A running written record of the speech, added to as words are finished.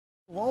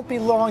Won't be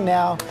long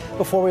now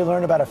before we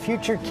learn about a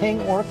future king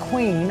or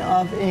queen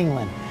of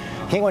England.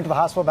 King went to the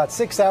hospital about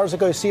 6 hours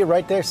ago. You see it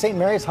right there, St.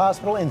 Mary's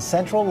Hospital in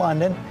central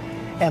London.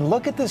 And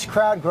look at this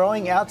crowd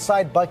growing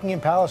outside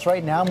Buckingham Palace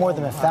right now. More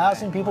than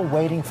 1,000 people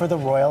waiting for the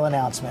royal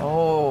announcement.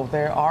 Oh,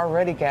 they're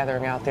already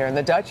gathering out there. And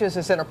the Duchess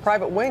is in a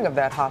private wing of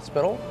that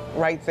hospital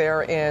right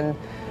there in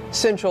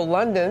central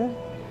London.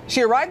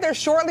 She arrived there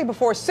shortly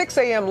before 6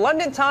 a.m.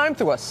 London time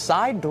through a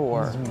side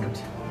door.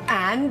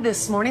 And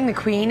this morning, the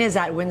Queen is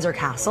at Windsor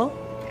Castle.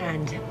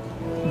 And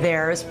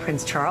there's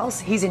Prince Charles.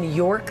 He's in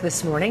York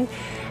this morning.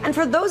 And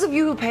for those of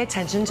you who pay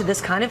attention to this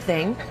kind of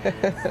thing,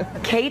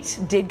 Kate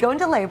did go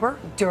into labor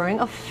during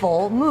a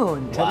full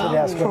moon.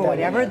 Wow. For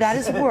whatever that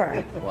is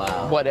worth.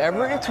 Wow.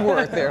 Whatever it's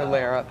worth there,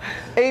 Lara.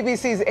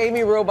 ABC's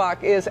Amy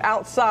Robach is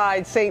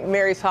outside St.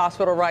 Mary's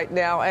Hospital right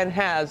now and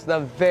has the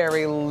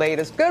very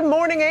latest. Good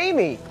morning,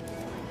 Amy.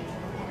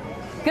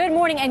 Good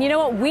morning, and you know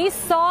what? We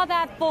saw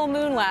that full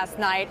moon last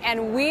night,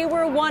 and we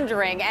were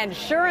wondering, and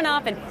sure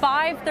enough, at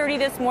 5:30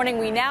 this morning,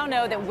 we now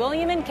know that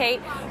William and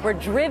Kate were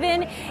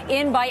driven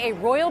in by a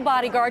royal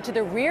bodyguard to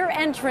the rear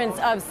entrance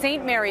of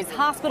St. Mary's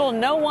Hospital.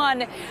 No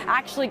one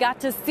actually got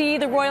to see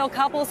the royal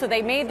couple, so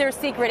they made their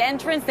secret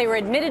entrance. They were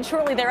admitted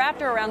shortly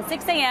thereafter around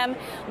 6 a.m.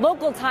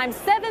 local time.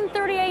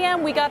 7:30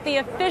 a.m., we got the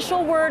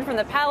official word from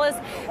the palace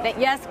that,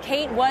 yes,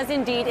 Kate was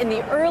indeed in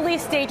the early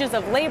stages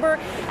of labor,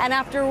 and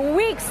after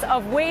weeks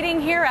of waiting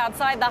here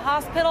outside the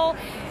hospital,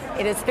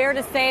 it is fair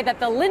to say that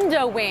the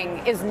Lindo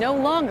wing is no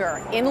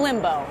longer in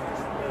limbo.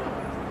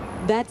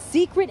 That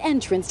secret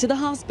entrance to the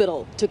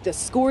hospital took the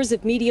scores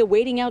of media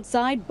waiting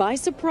outside by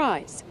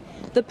surprise.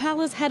 The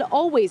palace had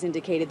always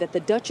indicated that the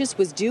Duchess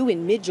was due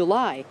in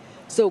mid-July,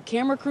 so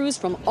camera crews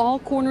from all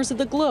corners of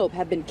the globe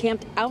have been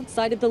camped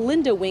outside of the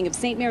Lindo wing of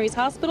St. Mary's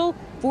Hospital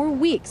for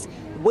weeks,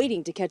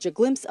 waiting to catch a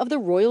glimpse of the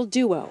royal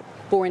duo.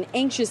 For an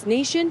anxious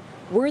nation,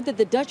 word that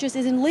the Duchess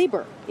is in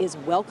labor is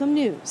welcome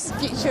news.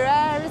 Future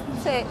heir,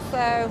 isn't it?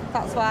 So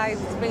that's why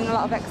it's bringing a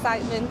lot of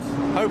excitement.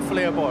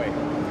 Hopefully a boy.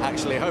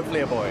 Actually, hopefully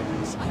a boy.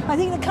 I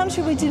think the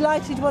country will be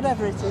delighted,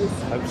 whatever it is.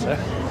 Hope so.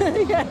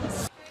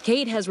 Yes.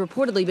 Kate has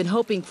reportedly been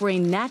hoping for a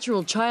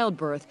natural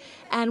childbirth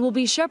and will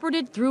be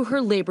shepherded through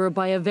her labor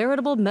by a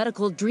veritable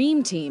medical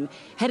dream team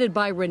headed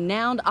by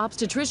renowned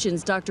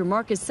obstetricians Dr.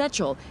 Marcus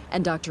Setchell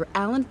and Dr.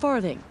 Alan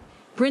Farthing.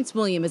 Prince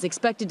William is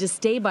expected to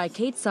stay by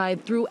Kate's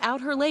side throughout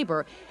her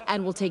labor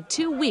and will take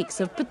 2 weeks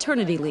of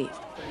paternity leave.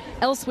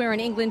 Elsewhere in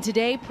England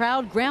today,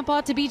 proud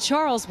grandpa-to-be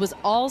Charles was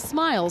all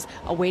smiles,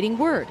 awaiting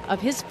word of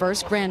his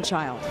first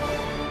grandchild.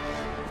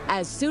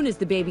 As soon as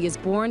the baby is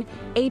born,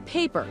 a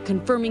paper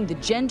confirming the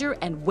gender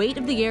and weight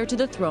of the heir to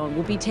the throne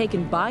will be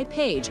taken by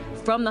page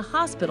from the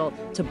hospital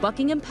to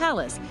Buckingham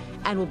Palace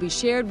and will be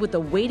shared with the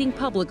waiting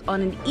public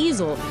on an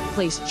easel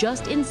placed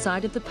just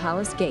inside of the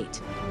palace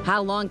gate.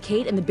 How long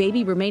Kate and the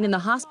baby remain in the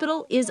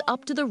hospital is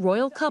up to the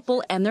royal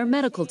couple and their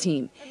medical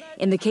team.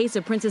 In the case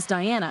of Princess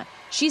Diana,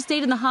 she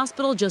stayed in the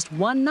hospital just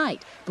one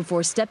night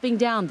before stepping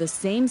down the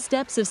same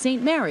steps of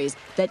St. Mary's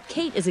that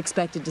Kate is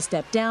expected to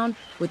step down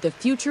with the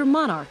future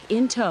monarch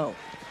in tow.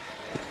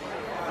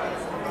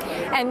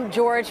 And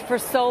George, for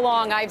so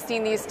long I've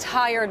seen these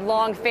tired,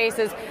 long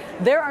faces.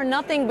 There are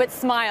nothing but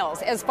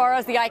smiles as far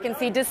as the eye can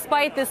see.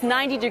 Despite this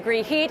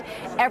 90-degree heat,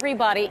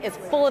 everybody is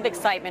full of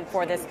excitement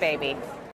for this baby.